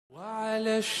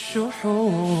على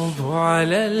الشحوب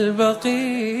على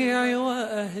البقيع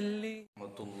وأهلي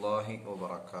ورحمة الله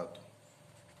وبركاته.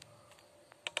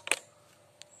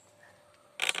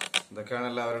 ഇതൊക്കെയാണ്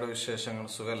എല്ലാവരുടെ വിശേഷങ്ങൾ.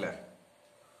 സുഖല്ലേ?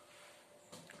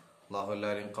 അല്ലാഹു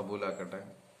എല്ലാവരെയും കബൂലാക്കട്ടെ.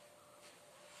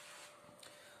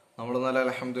 നമ്മൾ നല്ല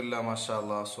അൽഹംദുലില്ലാ മാഷാ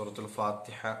അല്ലാഹ് സൂറത്തുൽ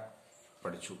ഫാത്തിഹ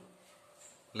പഠിച്ചു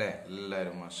അല്ലേ?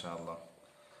 എല്ലാവരും മാഷാ അല്ലാഹ്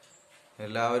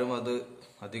എല്ലാവരും അത്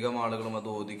അധികം ആളുകളും അത്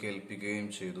ഓതി കേൾപ്പിക്കുകയും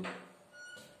ചെയ്തു.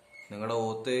 നിങ്ങളുടെ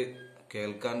ഓത്ത്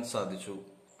കേൾക്കാൻ സാധിച്ചു.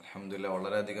 അൽഹംദുലില്ലാ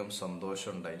വളരെയധികം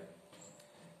സന്തോഷമുണ്ടായി.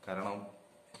 കാരണം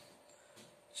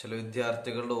ചില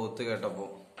വിദ്യാർത്ഥികളുടെ ഓത്ത് കേട്ടപ്പോൾ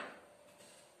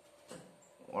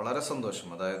വളരെ സന്തോഷം.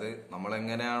 അതായത്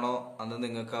നമ്മളെങ്ങനെയാണോ അന്ന്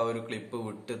നിങ്ങൾക്ക് ആ ഒരു ക്ലിപ്പ്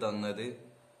വിട്ട് തന്നത്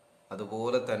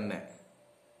അതുപോലെ തന്നെ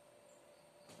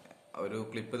ഒരു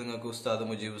ക്ലിപ്പ് നിങ്ങൾക്ക് ഉസ്താദ്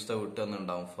മുജീബ് ഉസ്താദ് വിട്ട്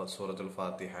തന്നിട്ടുണ്ടാവും സൂറത്തുൽ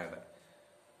ഫാത്തിഹയുടെ.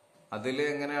 അതിൽ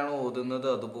എങ്ങനെയാണോ ഓതുന്നത്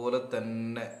അതുപോലെ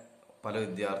തന്നെ പല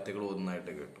വിദ്യാർത്ഥികൾ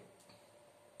ഓതുന്നതായിട്ട് കേട്ടു.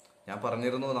 ഞാൻ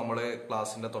പറഞ്ഞിരുന്നു നമ്മളെ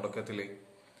ക്ലാസ്സിന്റെ തുടക്കത്തിൽ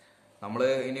നമ്മൾ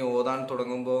ഇനി ഓതാൻ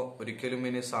തുടങ്ങുമ്പോൾ ഒരിക്കലും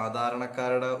ഇനി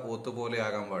സാധാരണക്കാരുടെ ഓത്ത് പോലെ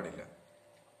ആകാൻ പാടില്ല.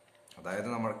 അതായത്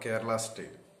നമ്മൾ കേരള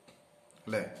സ്റ്റൈൽ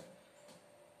അല്ലേ?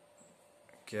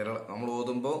 നമ്മൾ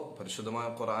ഓതുമ്പോൾ പരിശുദ്ധമായ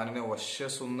ഖുർആനിനെ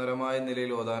വശ്യസുന്ദരമായ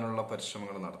നിലയിൽ ഓതാനുള്ള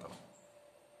പരിശ്രമങ്ങൾ നടത്തണം.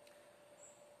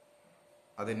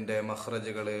 അതിൻ്റെ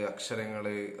മഖ്റജുകള്,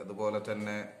 അക്ഷരങ്ങള്, അതുപോലെ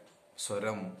തന്നെ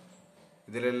സ്വരം,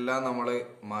 ഇതിലെല്ലാം നമ്മൾ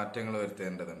മാറ്റങ്ങൾ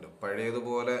വരുത്തേണ്ടതുണ്ട്.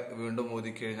 പഴയതുപോലെ വീണ്ടും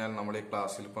ഓതിക്കഴിഞ്ഞാൽ നമ്മൾ ഈ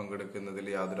ക്ലാസ്സിൽ പങ്കെടുക്കുന്നതിൽ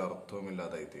യാതൊരു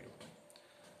അർത്ഥവുമില്ലാതായി തീരും.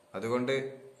 അതുകൊണ്ട്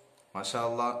മാഷാ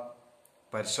അല്ലാഹ്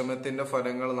പരിശ്രമത്തിന്റെ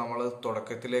ഫലങ്ങൾ നമ്മൾ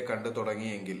തുടക്കത്തിലേ കണ്ടു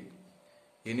തുടങ്ങിയെങ്കിൽ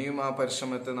ഇനിയും ആ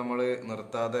പരിശ്രമത്തെ നമ്മൾ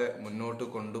നിർത്താതെ മുന്നോട്ട്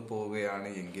കൊണ്ടുപോവുകയാണ്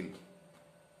എങ്കിൽ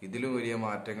ഇതിലും വലിയ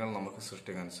മാറ്റങ്ങൾ നമുക്ക്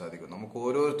സൃഷ്ടിക്കാൻ സാധിക്കും. നമുക്ക്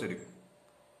ഓരോരുത്തർക്കും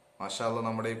മാഷാ അല്ലാഹ്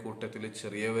നമ്മുടെ ഈ കൂട്ടത്തിൽ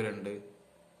ചെറിയവരുണ്ട്,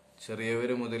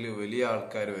 ചെറിയവർ മുതൽ വലിയ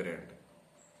ആൾക്കാർ വരെ ഉണ്ട്.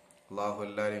 അള്ളാഹു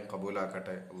എല്ലാവരെയും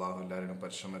കബൂലാക്കട്ടെ. അള്ളാഹു എല്ലാവരുടെയും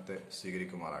പരിശ്രമത്തെ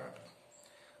സ്വീകരിക്കുമാറാകട്ടെ.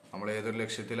 നമ്മൾ ഏതൊരു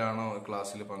ലക്ഷ്യത്തിലാണോ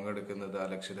ക്ലാസ്സിൽ പങ്കെടുക്കുന്നത് ആ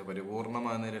ലക്ഷ്യത്തെ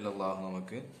പരിപൂർണമായ നിലയിൽ അള്ളാഹു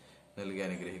നമുക്ക് നൽകി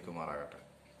അനുഗ്രഹിക്കുമാറാകട്ടെ.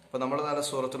 അപ്പൊ നമ്മൾ നല്ല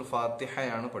സൂറത്തുൽ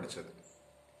ഫാത്തിഹയാണ് പഠിച്ചത്.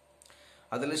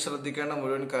 അതിൽ ശ്രദ്ധിക്കേണ്ട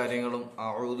മുഴുവൻ കാര്യങ്ങളും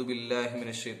അഊദു ബില്ലാഹി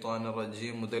മിനശ് ശൈത്വാനിർ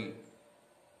റജീം മുതൽ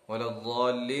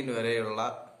വലദ്ദാല്ലീൻ വരെയുള്ള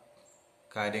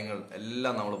കാര്യങ്ങൾ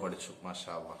എല്ലാം നമ്മൾ പഠിച്ചു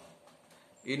മാഷാ അല്ലാഹ്.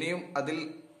 ഇനിയും അതിൽ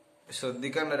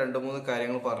ശ്രദ്ധിക്കേണ്ട 2-3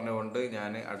 കാര്യങ്ങൾ പറഞ്ഞുകൊണ്ട്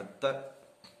ഞാൻ അടുത്ത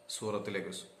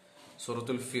സൂറത്തിലേക്ക്,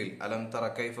 സൂറത്തുൽ ഫീൽ, അലം തറ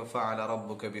കൈഫ ഫഅല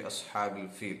റബ്ബുക ബി അസ്ഹാബിൽ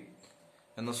ഫീൽ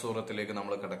എന്ന സൂറത്തിലേക്ക്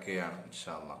നമ്മൾ കിടക്കുകയാണ്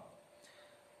ഇൻഷാ അല്ലാഹ്.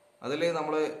 അതിൽ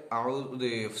നമ്മൾ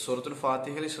സൂറത്തുൽ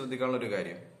ഫാത്തിഹയിൽ ശ്രദ്ധിക്കാനുള്ള ഒരു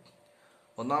കാര്യം,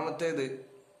 ഒന്നാമത്തേത്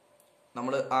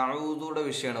നമ്മൾ അഊദുടെ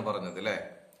വിഷയമാണ് പറഞ്ഞത് അല്ലേ?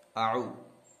 അഊ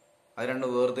അത് രണ്ട്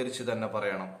വേർതിരിച്ച് തന്നെ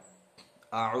പറയണം.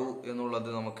 അഊ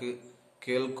എന്നുള്ളത് നമുക്ക്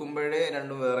കേൾക്കുമ്പോഴേ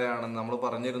രണ്ടും വേറെയാണെന്ന് നമ്മൾ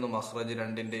പറഞ്ഞിരുന്നു. മഖ്റജ്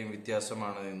രണ്ടിന്റെയും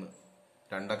വ്യത്യാസമാണ് എന്ന്.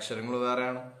 2 അക്ഷരങ്ങൾ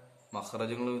വേറെയാണ്,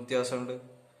 മഖ്റജുകളും വ്യത്യാസമുണ്ട്.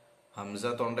 ഹംസ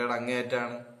തൊണ്ടയുടെ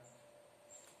അങ്ങേയറ്റാണ്.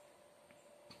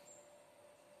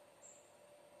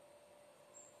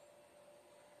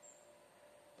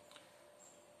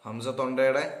 ഹംസ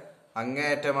തൊണ്ടയുടെ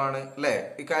അങ്ങേയറ്റമാണ് അല്ലെ?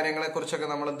 ഈ കാര്യങ്ങളെ കുറിച്ചൊക്കെ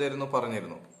നമ്മൾ എന്തായിരുന്നു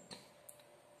പറഞ്ഞിരുന്നു.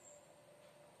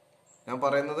 ഞാൻ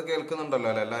പറയുന്നത്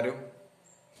കേൾക്കുന്നുണ്ടല്ലോ അല്ലെ എല്ലാരും?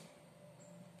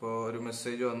 ഇപ്പോ ഒരു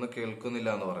മെസ്സേജ് വന്ന് കേൾക്കുന്നില്ല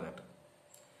എന്ന് പറഞ്ഞിട്ട്.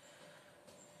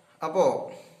 അപ്പോ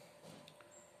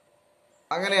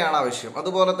അങ്ങനെയാണ് ആവശ്യം.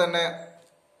 അതുപോലെ തന്നെ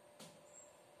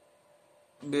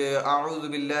അഊദു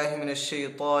ബില്ലാഹി മിനശ്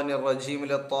ശൈത്വാനിർ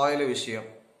റജീമിലെ തായിലെ വിഷയം,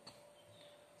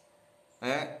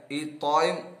 ഈ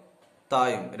തായും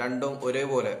തായും രണ്ടും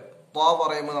ഒരേപോലെ. ത്വാ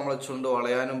പറയുമ്പോൾ നമ്മൾ ചുണ്ട്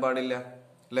വളയാനും പാടില്ല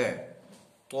അല്ലേ?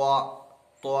 ത്വാ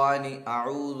ത്വാനി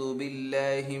അഊദു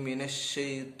ബില്ലാഹി മിനശ്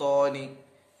ശൈത്വാനി.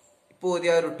 ഇപ്പോൾ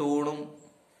ഓതിയ ഒരു ടൂണും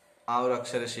ആ ഒരു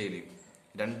അക്ഷരശൈലിയും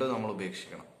രണ്ടും നമ്മൾ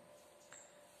ഉപേക്ഷിക്കണം.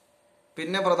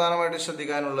 പിന്നെ പ്രധാനമായിട്ട്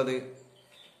ശ്രദ്ധിക്കാനുള്ളത്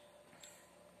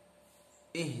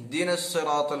ഇഹ്ദിനസ്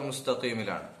സിറാത്തൽ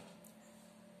മുസ്തഖീമിലാണ്.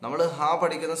 നമ്മൾ ഹാ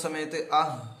പഠിക്കുന്ന സമയത്ത്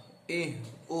അഹ് ഇഹ്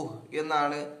ഉഹ്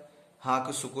എന്നാണ്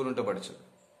ഹാക്ക് സുക്കൂനിട്ട് പഠിച്ചത്.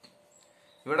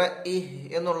 ഇവിടെ ഇഹ്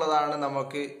എന്നുള്ളതാണ്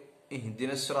നമുക്ക്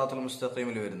ഇഹ്ദിനസ് സിറാത്തൽ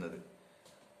മുസ്തഖീമിൽ വരുന്നത്.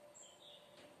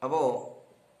 അപ്പോ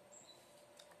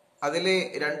അതില്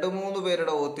 2-3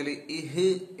 പേരുടെ ഓത്തില് ഇഹ്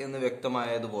എന്ന്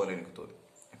വ്യക്തമായതുപോലെ എനിക്ക് തോന്നി.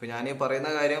 അപ്പൊ ഞാൻ ഈ പറയുന്ന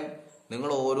കാര്യം നിങ്ങൾ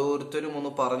ഓരോരുത്തരും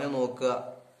ഒന്ന് പറഞ്ഞു നോക്കുക,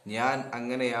 ഞാൻ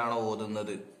അങ്ങനെയാണോ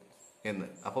ഓതുന്നത് എന്ന്.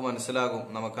 അപ്പൊ മനസ്സിലാകും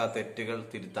നമുക്ക് ആ തെറ്റുകൾ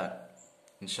തിരുത്താൻ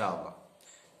ഇൻഷാ അല്ലാഹ്.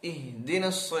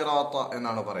 ഇഹ്ദിനസ് സിറാത്ത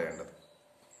എന്നാണ് പറയേണ്ടത്.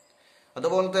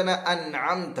 അതുപോലെ തന്നെ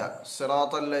അൻഅംത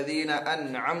സിറാത്തൽ ലദീന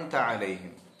അൻഅംത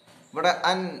അലൈഹിം. ഇവിടെ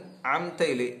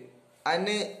അൻഅംതയില്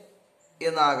അന്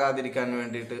എന്നാകാതിരിക്കാൻ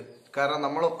വേണ്ടിയിട്ട്, കാരണം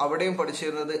നമ്മൾ അവിടെയും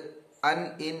പഠിച്ചിരുന്നത് അൻ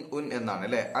ഇൻ ഉൻ എന്നാണ്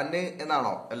അല്ലെ? അന്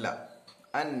എന്നാണോ? അല്ല,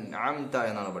 അൻഅംത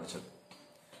എന്നാണ് പഠിച്ചത്.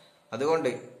 അതുകൊണ്ട്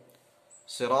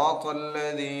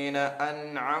സിറാത്തല്ലദീന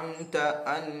അൻഅംത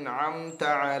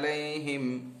അലൈഹിം.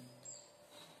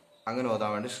 അങ്ങനെ ഓതാൻ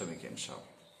വേണ്ടി ശ്രമിക്കുക ഇൻഷാ അല്ലാഹ്.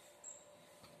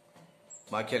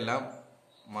 ബാക്കിയെല്ലാം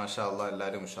മാഷാ അല്ലാഹ്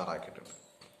എല്ലാവരും ഉഷാറാക്കിയിട്ടുണ്ട്.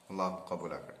 അള്ളാഹു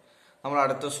കബൂലാക്കട്ടെ. നമ്മൾ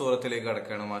അടുത്ത സൂറത്തിലേക്ക്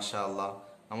കടക്കുകയാണ്. മാഷാ അല്ലാഹ്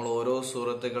നമ്മൾ ഓരോ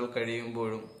സൂറത്തുകൾ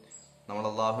കഴിയുമ്പോഴും നമ്മൾ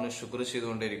അള്ളാഹുവിന് ശുക്ർ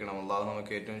ചെയ്തുകൊണ്ടിരിക്കണം. അള്ളാഹു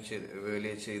നമുക്ക് ഏറ്റവും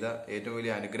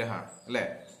വലിയ അനുഗ്രഹമാണ് അല്ലേ?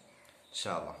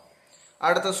 ഇൻഷാ അല്ലാഹ്.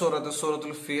 അടുത്ത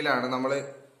സൂറത്തുൽ ഫീലാണ്. നമ്മൾ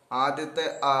ആദ്യത്തെ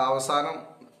അവസാനം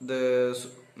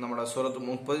നമ്മുടെ സൂറത്ത്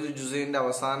 30 ജുസിന്റെ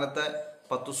അവസാനത്തെ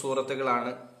 10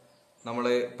 സൂറത്തുകളാണ് നമ്മൾ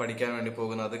പഠിക്കാൻ വേണ്ടി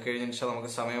പോകുന്നത്. അത് കഴിഞ്ഞ ഇൻഷാ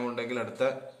നമുക്ക് സമയമുണ്ടെങ്കിൽ അടുത്ത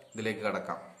ഇതിലേക്ക്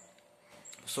കടക്കാം.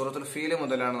 സൂറത്തുൽ ഫീൽ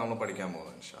മുതലാണ് നമ്മൾ പഠിക്കാൻ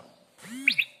പോകുന്നത് ഇൻഷാ അല്ലാഹ്.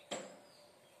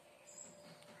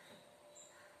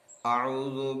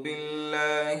 അഊദു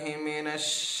ബില്ലാഹി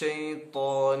മിനശ്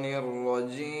ശൈത്വാനിർ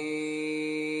റജീം.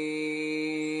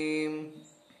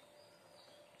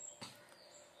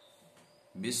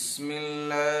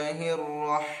 ബിസ്മില്ലാഹിർ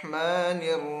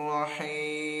റഹ്മാനിർ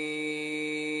റഹീം.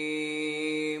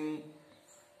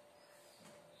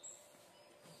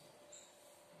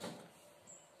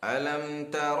 ألم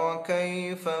تر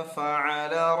كيف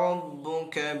فعل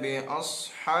ربك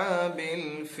بأصحاب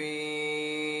الفيل.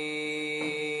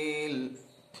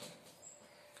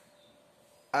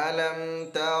 ألم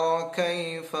تر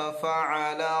كيف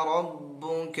فعل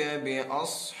ربك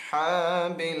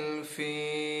بأصحاب الفيل.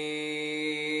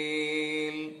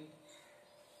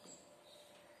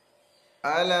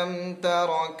 ألم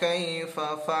تر كيف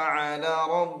فعل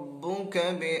ربك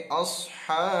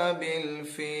بأصحاب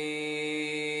الفيل.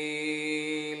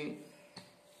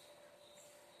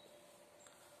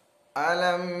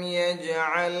 ألم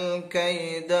يجعل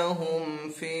كيدهم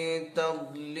في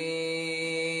تضليل.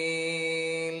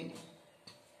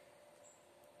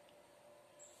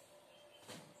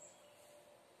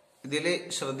 ഇതിൽ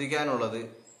ശ്രദ്ധിക്കാനുള്ളത്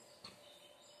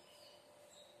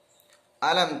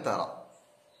അലം തറ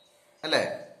അല്ലേ?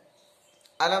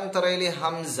 അലം തറയിലെ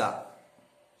ഹംസ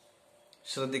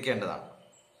ശ്രദ്ധിക്കേണ്ടതാണ്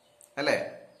അല്ലേ?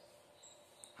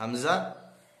 ഹംസ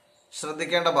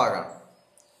ശ്രദ്ധിക്കേണ്ട ഭാഗമാണ്.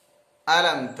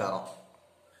 അലം തറ.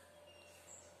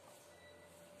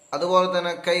 അതുപോലെ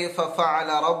തന്നെ കൈഫ ഫഅല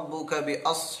റബ്ബുക ബി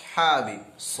അസ്ഹാബി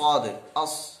സ്വാദ്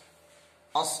അസ്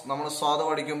നമ്മൾ സ്വാദ്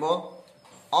പഠിക്കുമ്പോൾ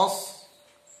അസ്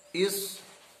ഇസ്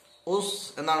ഉസ്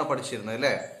എന്നാണ് പഠിച്ചിരുന്നത്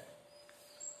അല്ലേ?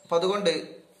 അപ്പൊ അതുകൊണ്ട്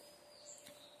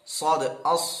صاد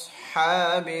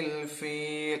أصحاب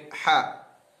الفيل ح.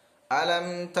 ألم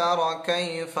تر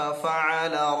كيف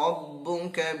فعل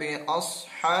ربك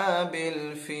بأصحاب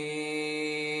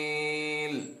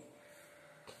الفيل.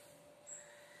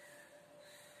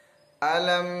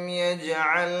 ألم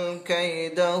يجعل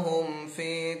كيدهم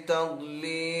في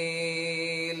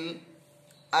تضليل.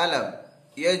 ألم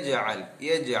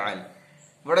يجعل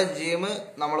ഇവിടെ ജീമ്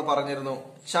നമ്മൾ പറഞ്ഞിരുന്നു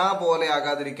ചാ പോലെ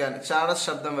ആകാതിരിക്കാൻ, ചാടെ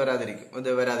ശബ്ദം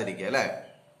വരാതിരിക്കുക അല്ലെ?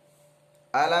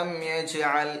 അലം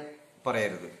യജ്അൽ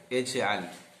പറയരുത്, യജ്അൽ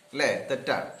അല്ലെ?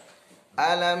 തെറ്റാണ്.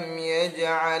 അലം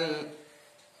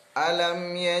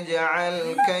യജ്അൽ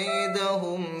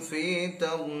കൈദഹും ഫീ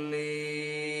തദ്ലീൽ.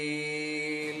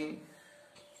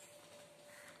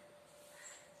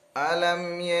 അലം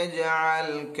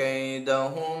യജ്അൽ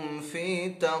കൈദഹും ഫീ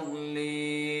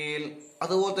തദ്ലീൽ.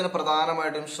 അതുപോലെ തന്നെ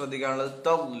പ്രധാനമായിട്ടും ശ്രദ്ധിക്കാനുള്ളത്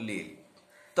തദ്ലീൽ.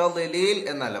 തദ്ലീൽ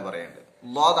എന്നല്ല പറയേണ്ടത്,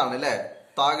 ളാദാണ് അല്ലെ?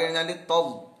 താ കഴിഞ്ഞാൽ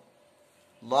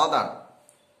ളാദാണ്.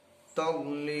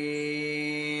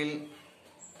 തദ്ലീൽ.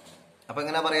 അപ്പൊ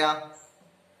എങ്ങനെ പറയാ?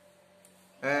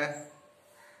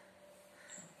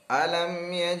 അലം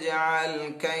യജ്അൽ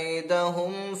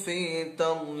കൈദഹും ഫീ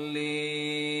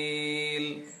തദ്ലീൽ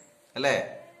അല്ലെ?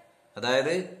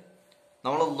 അതായത്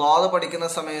നമ്മൾ ളാദ് പഠിക്കുന്ന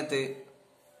സമയത്ത്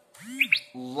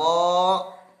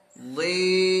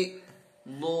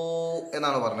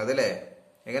എന്നാണ് പറഞ്ഞത് അല്ലെ?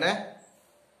 എങ്ങനെ?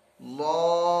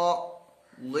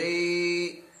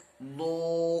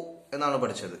 എന്നാണ്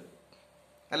പഠിച്ചത്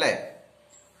അല്ലെ?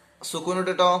 സുക്കൂൻ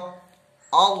ഇട്ടിട്ടോ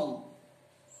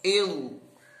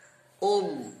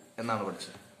എന്നാണ്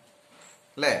പഠിച്ചത്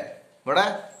അല്ലെ? ഇവിടെ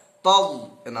തൽ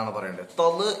എന്നാണ് പറയേണ്ടത്.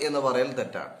 തല് എന്ന് പറയൽ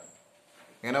തെറ്റാണ്.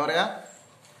 എങ്ങനെ പറയാ?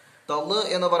 തല്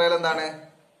എന്ന് പറയൽ എന്താണ്?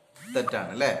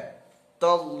 തെറ്റാണ് അല്ലെ?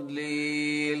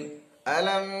 തദ്ലീൽ.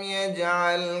 അലം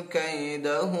യജ്അൽ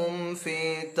കൈദഹും ഫീ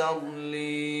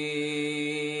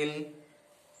തദ്ലീൽ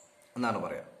എന്നാണ്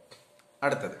പറയാ.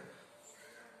 അടുത്തത്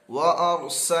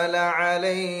وأرسل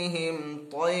عليهم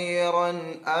طيرا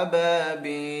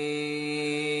أبابيل.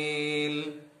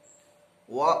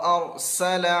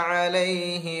 وأرسل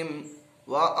عليهم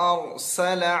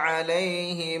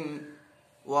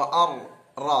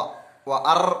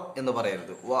وأر എന്ന്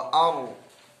പറയരുത്.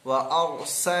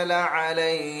 وأرسل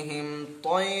عليهم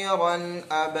طيرا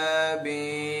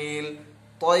أبابيل.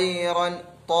 طيرا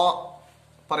ط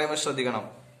പറയുമ്പോൾ ശ്രദ്ധിക്കണം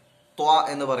ത്വ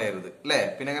എന്ന് പറയരുത് അല്ലേ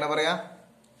പിന്നെ എങ്ങനെ പറയാ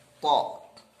ط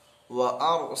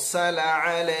وأرسل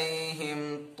عليهم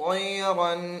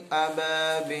طيرا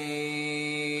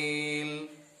أبابيل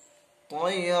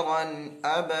طيرا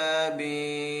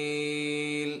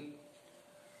أبابيل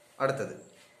അടുത്തത്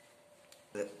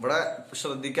ഇവിടെ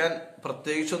ശ്രദ്ധിക്കാൻ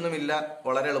പ്രത്യേകിച്ചൊന്നുമില്ല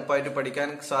വളരെ എളുപ്പമായിട്ട് പഠിക്കാൻ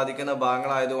സാധിക്കുന്ന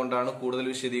ഭാഗങ്ങളായതുകൊണ്ടാണ് കൂടുതൽ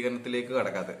വിശദീകരണത്തിലേക്ക്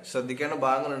കടക്കാത്തത് ശ്രദ്ധിക്കേണ്ട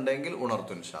ഭാഗങ്ങൾ ഉണ്ടെങ്കിൽ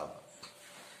ഉണർത്തും ഇൻഷാ അല്ലാഹ്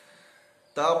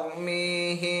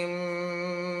തർമീഹിം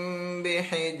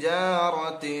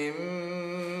ബിഹിജാറത്തിൻ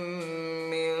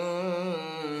മിൻ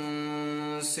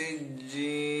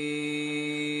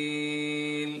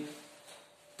സിജ്ജീൽ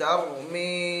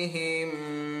തർമീഹിം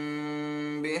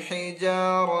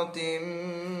ബിഹിജാറത്തിൻ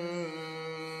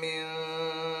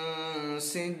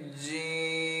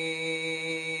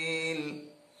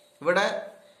ഇവിടെ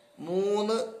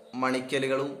 3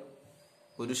 മണിക്കലുകളും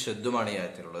ഒരു ശബ്ദമാണ് ഈ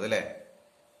ആയത്തിലുള്ളത് അല്ലേ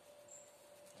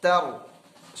തർ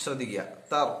ശ്രദ്ധിക്കുക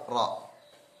തർ റ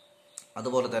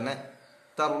അതുപോലെ തന്നെ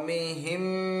തർമീഹിം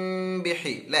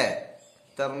ബിഹി അല്ലേ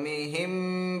തർമീഹിം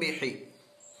ബിഹി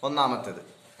ഒന്നാമത്തേത്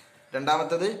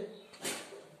രണ്ടാമത്തേത്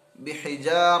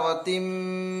ബിഹിജാറത്തിൻ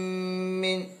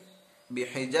മിൻ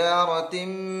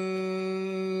ബിഹിജാറത്തിൻ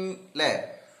അല്ലേ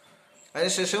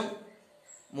അതിനുശേഷം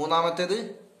മൂന്നാമത്തേത്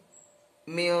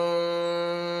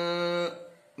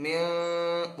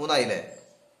മൂന്നായില്ലേ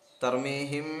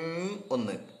തർമീഹിം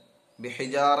 1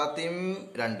 ബിഹിജാറത്തിൻ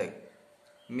 2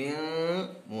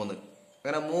 3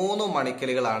 അങ്ങനെ 3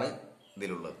 മണിക്കലുകളാണ്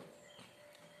ഇതിലുള്ളത്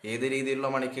ഏത് രീതിയിലുള്ള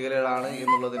മണിക്കലുകളാണ്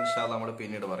എന്നുള്ളത് ഇൻഷാ അല്ലാഹ് നമ്മൾ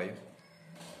പിന്നീട് പറയും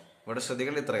ഇവിടെ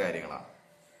ശ്രദ്ധിക്കേണ്ട ഇത്ര കാര്യങ്ങളാണ്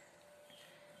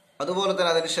അതുപോലെ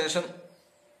തന്നെ അതിനുശേഷം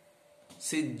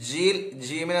സിജ്ജീൽ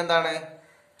ജീമിന് എന്താണ്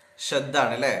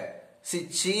ഷദ്ദാണ് അല്ലേ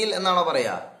സിജ്ജീൽ എന്നാണോ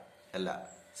പറയാ അല്ല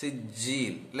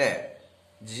സിജ്ജീൽ അല്ലേ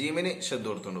ജീമിന് ഷദ്ദ്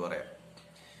കൊടുത്തുകൊണ്ട് പറയാം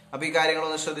അപ്പൊ ഈ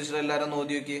കാര്യങ്ങളൊന്ന് ശ്രദ്ധിച്ചിട്ട് എല്ലാവരും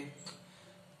നോക്കി നോക്കി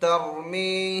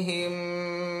തർമീഹിം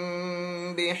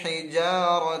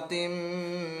ബിഹിജാറത്തിൻ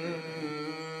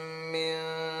മിൻ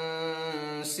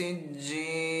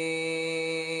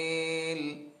സിജ്ജീൽ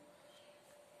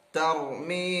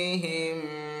തർമീഹിം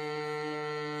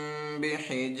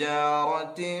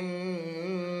ബിഹിജാറത്തിൻ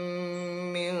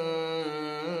മിൻ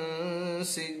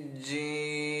സിജ്ജീൽ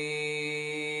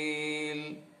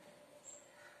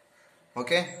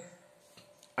ഓക്കേ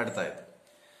അടുത്തായത്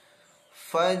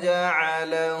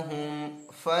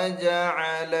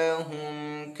فجعلهم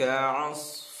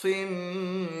كعصف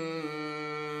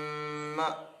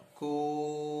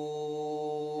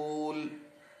مأكول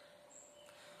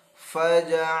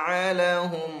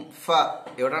فجعلهم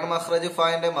എവിടെയാണ് മഖ്റജ്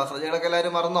ഫാന്റെ മഖ്റജുകളൊക്കെ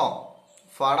എല്ലാവരും മറന്നോ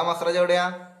ഫാടെ മഖ്റജ് എവിടെയാ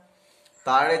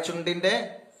താഴെ ചുണ്ടിന്റെ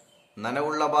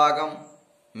നനവുള്ള ഭാഗം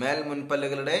മേൽ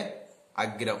മുൻപല്ലുകളുടെ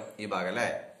അഗ്രം ഈ ഭാഗം അല്ലേ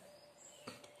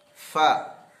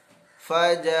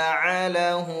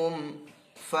فجعلهم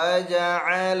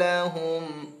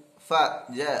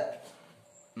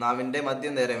നാവിന്റെ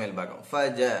മധ്യം നേരെ മേൽഭാഗം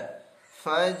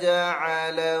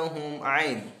فجعلهم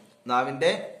ഐൻ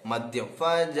നാവിന്റെ മധ്യം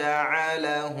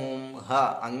فجعلهم ഹ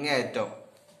അങ്ങേയറ്റം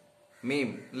മീം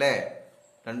അല്ലേ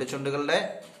രണ്ട് ചുണ്ടുകളുടെ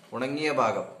ഉണങ്ങിയ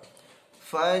ഭാഗം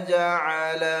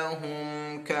فجعلهم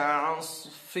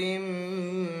كعصف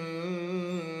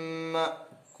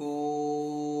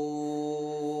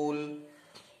مأكول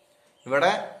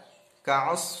ഇവിടെ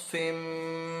കഅസ്ഫിം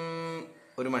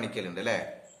ഒരു മണിക്കലുണ്ട് അല്ലേ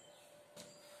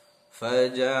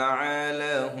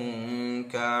فجعلهم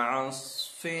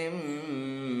كعصف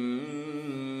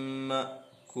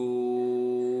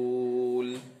مأكول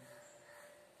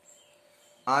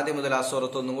ആദ്യം മുതൽ ആ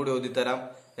സൂറത്ത് ഒന്നും കൂടി ഓതിത്തരാം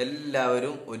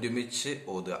എല്ലാവരും ഒരുമിച്ച്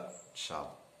ഓതുക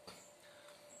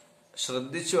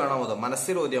ശ്രദ്ധിച്ചു വേണം ഓതാം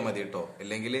മനസ്സിൽ ഓതിയാൽ മതി കേട്ടോ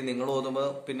ഇല്ലെങ്കിൽ നിങ്ങൾ ഓതുമ്പോൾ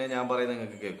പിന്നെ ഞാൻ പറയുന്നത്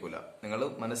നിങ്ങൾക്ക് കേൾക്കൂല നിങ്ങൾ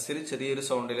മനസ്സിൽ ചെറിയൊരു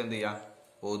സൗണ്ടിൽ എന്ത് ചെയ്യാം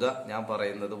ഓതുക ഞാൻ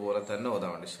പറയുന്നത് പോലെ തന്നെ ഓതാൻ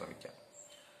വേണ്ടി ശ്രമിക്കാം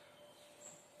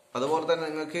അതുപോലെ തന്നെ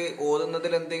നിങ്ങൾക്ക്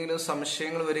ഓതുന്നതിൽ എന്തെങ്കിലും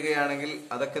സംശയങ്ങൾ വരികയാണെങ്കിൽ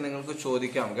അതൊക്കെ നിങ്ങൾക്ക്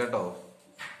ചോദിക്കാം കേട്ടോ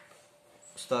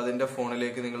ഉസ്താദിന്റെ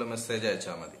ഫോണിലേക്ക് നിങ്ങൾ മെസ്സേജ്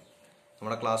അയച്ചാൽ മതി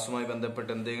നമ്മുടെ ക്ലാസ്സുമായി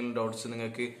ബന്ധപ്പെട്ട് എന്തെങ്കിലും ഡൗട്ട്സ്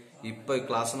നിങ്ങൾക്ക് ഇപ്പൊ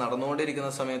ക്ലാസ് നടന്നുകൊണ്ടിരിക്കുന്ന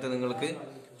സമയത്ത് നിങ്ങൾക്ക്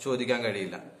ചോദിക്കാൻ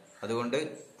കഴിയില്ല അതുകൊണ്ട്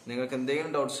നിങ്ങൾക്ക്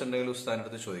എന്തെങ്കിലും ഡൗട്ട്സ് ഉണ്ടെങ്കിൽ ഉസ്താദിന്റെ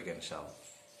അടുത്ത് ചോദിക്കാൻ ഇൻഷാ അല്ലാഹ്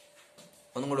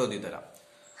ഒന്നും കൂടി ഓതി തരാം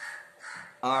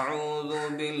أعوذ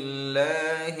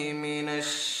بالله من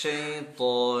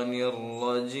الشيطان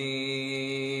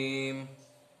الرجيم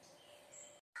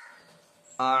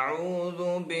أعوذ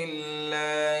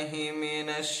بالله من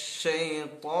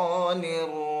الشيطان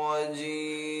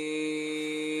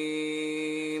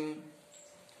الرجيم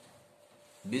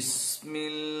بسم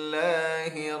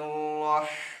الله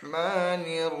الرحمن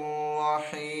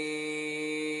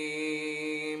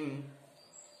الرحيم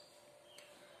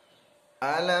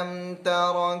ألم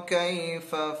تر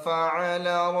كيف فعل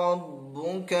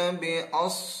ربك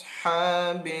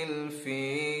بأصحاب الفيل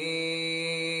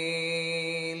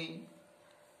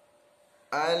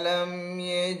ألم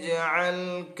يجعل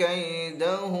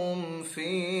كيدهم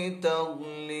في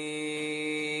تضليل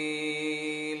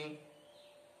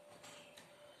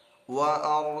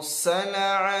وأرسل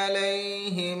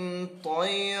عليهم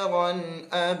طيرا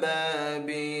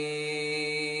أبابيل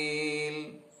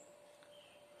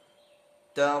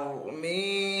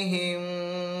ترميهم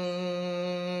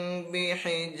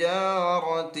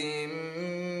بحجارة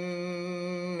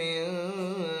من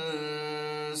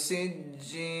سجيل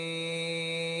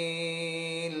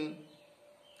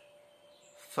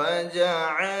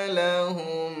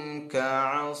فجعلهم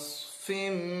كعصف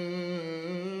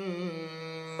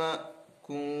مأكول.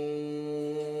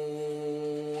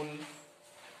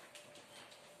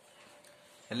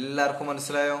 എല്ലാവർക്കും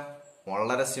മനസ്സിലായോ?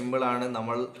 വളരെ സിമ്പിൾ ആണ്.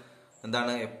 നമ്മൾ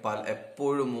എന്താണ്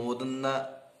എപ്പോഴും ഓതുന്ന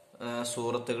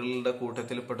സൂറത്തുകളുടെ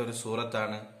കൂട്ടത്തിൽപ്പെട്ട ഒരു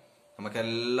സൂറത്താണ്. നമുക്ക്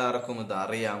എല്ലാവർക്കും ഇത്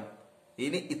അറിയാം.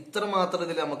 ഇനി ഇത്ര മാത്രം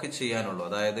ഇതിൽ നമുക്ക് ചെയ്യാനുള്ളൂ.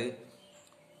 അതായത്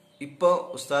ഇപ്പൊ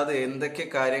ഉസ്താദ് എന്തൊക്കെ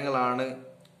കാര്യങ്ങളാണ്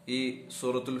ഈ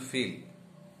സൂറത്തുൽ ഫീൽ,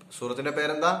 സൂറത്തിന്റെ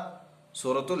പേരെന്താ?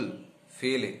 സൂറത്തുൽ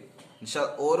ഫീൽ.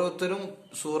 ഓരോരുത്തരും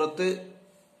സൂറത്ത്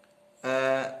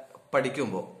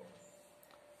പഠിക്കുമ്പോൾ,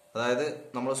 അതായത്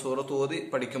നമ്മൾ സൂറത്ത് ഓതി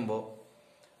പഠിക്കുമ്പോൾ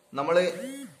നമ്മൾ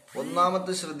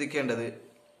ഒന്നാമത്തെ ശ്രദ്ധിക്കേണ്ടത്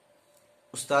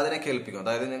ഉസ്താദിനെ കേൾപ്പിക്കും.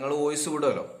 അതായത് നിങ്ങൾ വോയിസ്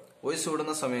വിടുമല്ലോ, വോയിസ്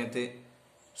വിടുന്ന സമയത്ത്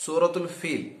സൂറത്തുൽ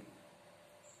ഫീൽ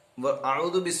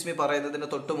അഊദു ബിസ്മി പറയുന്നതിന്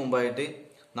തൊട്ട് മുമ്പായിട്ട്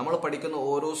നമ്മൾ പഠിക്കുന്ന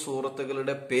ഓരോ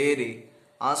സൂറത്തുകളുടെ പേര്,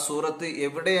 ആ സൂറത്ത്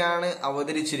എവിടെയാണ്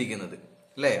അവതരിച്ചിരിക്കുന്നത്,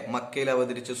 അല്ലെ? മക്കയിൽ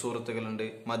അവതരിച്ച സൂറത്തുകളുണ്ട്,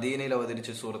 മദീനയിൽ അവതരിച്ച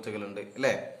സൂറത്തുകളുണ്ട്,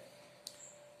 അല്ലെ?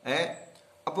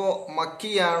 അപ്പോ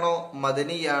മക്കിയാണോ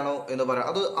മദനിയാണോ എന്ന് പറയാം.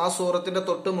 അത് ആ സൂറത്തിന്റെ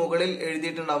തൊട്ട് മുകളിൽ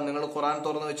എഴുതിയിട്ടുണ്ടാവും. നിങ്ങൾ ഖുർആൻ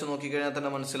തുറന്നു വെച്ച് നോക്കിക്കഴിഞ്ഞാൽ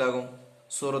തന്നെ മനസ്സിലാകും.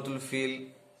 സൂറത്തുൽ ഫീൽ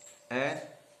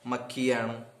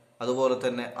മക്കിയാണ്. അതുപോലെ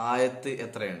തന്നെ ആയത്ത്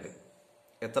എത്രയുണ്ട്?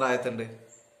 എത്ര ആയത്തുണ്ട്?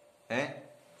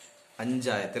 5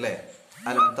 ആയത്ത്, അല്ലെ?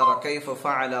 അലം തറ കൈഫ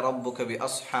ഫഅല റബ്ബുക ബി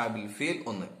അസ്ഹാബിൽ ഫീൽ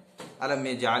 1, അലം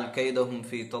യജഅൽ കൈദഹും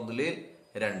ഫീ തദ്ലീൽ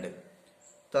 2,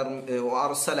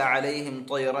 വഅർസല അലൈഹിം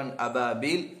ത്വയ്റൻ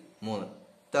അബാബീൽ 3,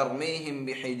 തർമീഹിം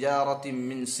ബിഹിജാറത്തിൻ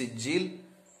മിൻ സിജ്ജീൽ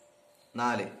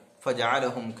 4,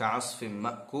 ഫജഅലഹും കഅസ്ഫിൻ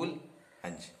മഅകൂൽ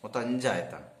 5. മൊത്തം 5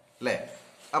 ആയത്താണ്, അല്ലേ?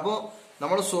 അപ്പോ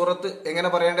നമ്മൾ സൂറത്ത് എങ്ങനെ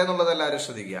പറയേണ്ടതെന്നുള്ളത് എല്ലാവരും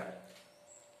ശ്രദ്ധിക്കുക.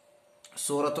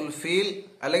 സൂറത്തുൽ ഫീൽ,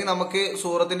 അല്ലെങ്കിൽ നമുക്ക്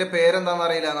സൂറത്തിന്റെ പേരെന്താണെന്ന്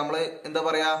അറിയില്ല, നമ്മൾ എന്താ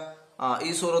പറയാ? ഈ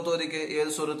സൂറത്ത് ഓതിക്ക്.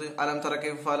 ഏത് സൂറത്ത്? അലം തറ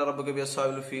കൈഫ ഫഅല റബ്ബുക ബി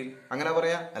അസ്ഹാബിൽ ഫീൽ, അങ്ങനെ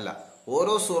പറയാ? അല്ല.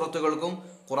 ഓരോ സൂറത്തുകൾക്കും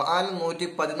ഖുർആനിൽ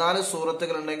 114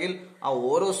 സൂറത്തുകൾ ഉണ്ടെങ്കിൽ ആ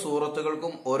ഓരോ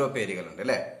സൂറത്തുകൾക്കും ഓരോ പേരുകളുണ്ട്,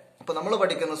 അല്ലെ? അപ്പൊ നമ്മൾ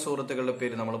പഠിക്കുന്ന സൂറത്തുകളുടെ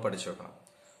പേര് നമ്മൾ പഠിച്ചു വെക്കണം.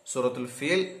 സൂറത്തുൽ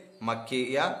ഫീൽ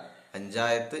മക്കിയ 5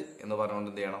 ആയത്ത് എന്ന് പറഞ്ഞുകൊണ്ട്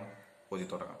എന്ത് ചെയ്യണം? ഓതി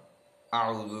തുടങ്ങാം.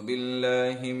 അഊദു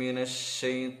ബില്ലാഹി മിനശ്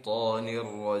ശൈത്വാനിർ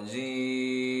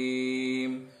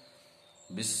റജീം.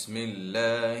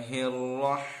 ബിസ്മില്ലാഹിർ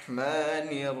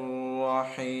റഹ്മാനിർ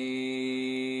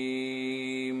റഹീം.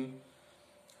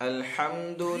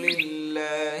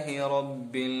 അൽഹംദുലില്ലാഹി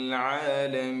റബ്ബിൽ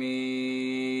ആലമീൻ.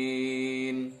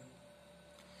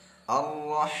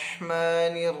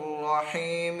 അർറഹ്മാനിർ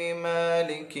റഹീം.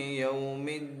 മാലികി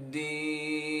യൗമിദ്ദീൻ.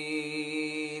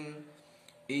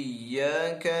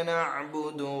 ഇയ്യാക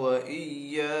നഅ്ബുദു വ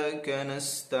ഇയ്യാക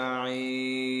നസ്തഈൻ.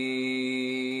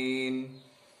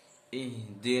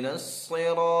 ഇഹ്ദിനസ്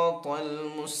സിറാത്തൽ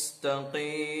മുസ്തഖീം.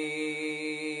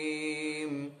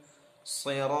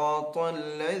 صراط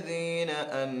الذين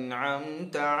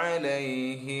أنعمت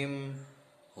عليهم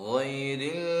غير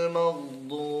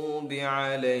المغضوب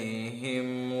عليهم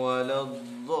ولا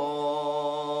الضالين.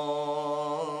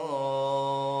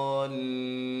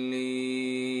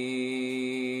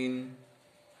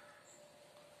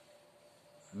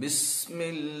 بسم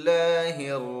الله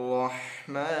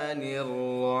الرحمن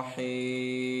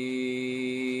الرحيم.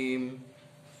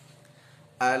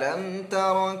 ألم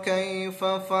تر كيف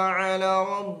فعل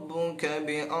ربك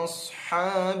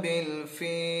بأصحاب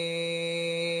الفيل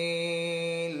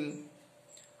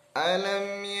ألم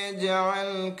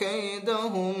يجعل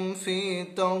كيدهم في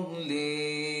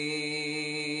تضليل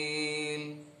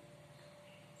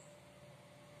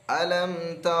ألم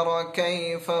تر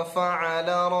كيف فعل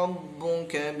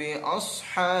ربك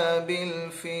بأصحاب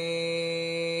الفيل.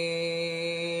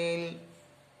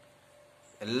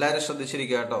 എല്ലാവരും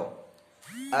ശ്രദ്ധിച്ചിരിക്കുക കേട്ടോ.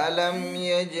 ألم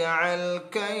يجعل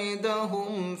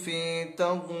كيدهم في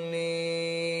تضليل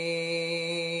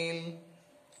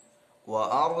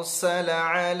وأرسل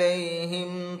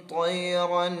عليهم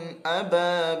طيرا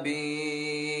أبابيل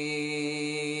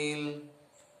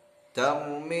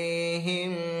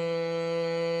ترميهم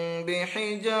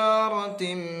بحجارة حجارة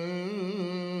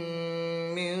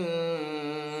من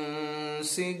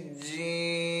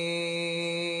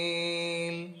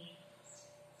سجيل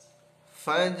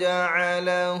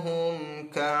فجعلهم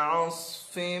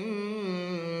كعصف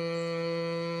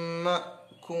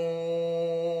مأكول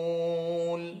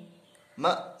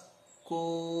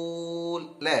മഅകൂൽ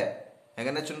ല്ലേ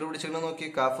എങ്ങനെ ചുണ്ടു പിടിച്ചിരിക്കുന്നത് നോക്കി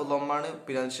കാഫ് ലമ്മാണ്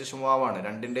പിന്നെ അതിനുശേഷം വാവാണ്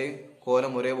രണ്ടിന്റെയും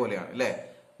കോലം ഒരേപോലെയാണ് ല്ലേ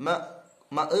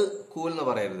മഅകൂൽ എന്ന്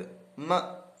പറയരുത്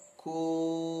മഅകൂൽ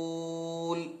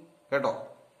കേട്ടോ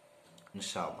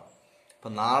ഇൻഷാ അല്ലാഹ് അപ്പൊ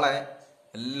നാളെ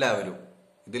എല്ലാവരും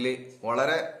ഇതില്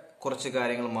വളരെ കുറച്ച്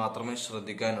കാര്യങ്ങൾ മാത്രമേ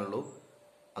ശ്രദ്ധിക്കാനുള്ളൂ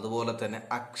അതുപോലെ തന്നെ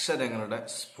അക്ഷരങ്ങളുടെ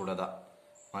സ്ഫുടത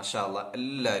മാഷാ അല്ലാഹ്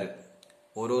എല്ലാവരും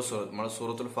ഓരോ സൂറത്ത് നമ്മൾ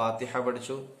സൂറത്തുൽ ഫാത്തിഹ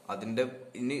പഠിച്ചു അതിന്റെ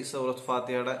ഇനി സൂറത്ത്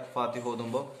ഫാത്തിഹയുടെ ഫാത്തിഹ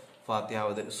ഓതുമ്പോൾ ഫാത്തിഹ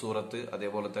സൂറത്ത്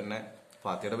അതേപോലെ തന്നെ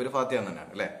ഫാത്തിഹയുടെ പേര് ഫാത്തിഹ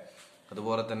തന്നെയാണ് അല്ലെ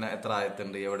അതുപോലെ തന്നെ എത്ര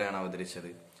ആയത്തുണ്ട് എവിടെയാണ് അവതരിച്ചത്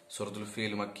സൂറത്തുൽ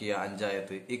ഫീൽ മക്കിയ 5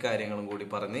 ആയത്ത് ഈ കാര്യങ്ങളും കൂടി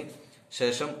പറഞ്ഞ്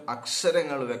ശേഷം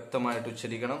അക്ഷരങ്ങൾ വ്യക്തമായിട്ട്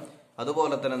ഉച്ചരിക്കണം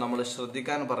അതുപോലെ തന്നെ നമ്മൾ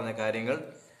ശ്രദ്ധിക്കാൻ പറഞ്ഞ കാര്യങ്ങൾ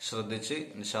ശ്രദ്ധിച്ച്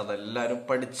ഇൻഷാ അല്ലാഹ് എല്ലാവരും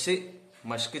പഠിച്ച്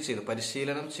മഷ്ക് ചെയ്ത്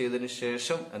പരിശീലനം ചെയ്തതിനു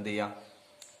ശേഷം എന്ത് ചെയ്യാം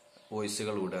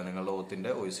വോയിസുകൾ വിടുക നിങ്ങളുടെ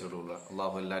ഓത്തിന്റെ വോയിസുകൾ വിടുക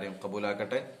അല്ലാഹു എല്ലാവരെയും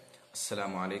ഖബൂലാക്കട്ടെ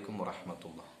അസ്സലാമു അലൈക്കും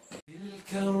വറഹ്മത്തുള്ളാഹി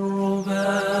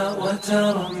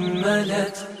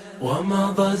وترملت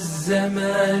ومضى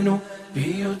الزمان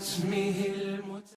بيتمه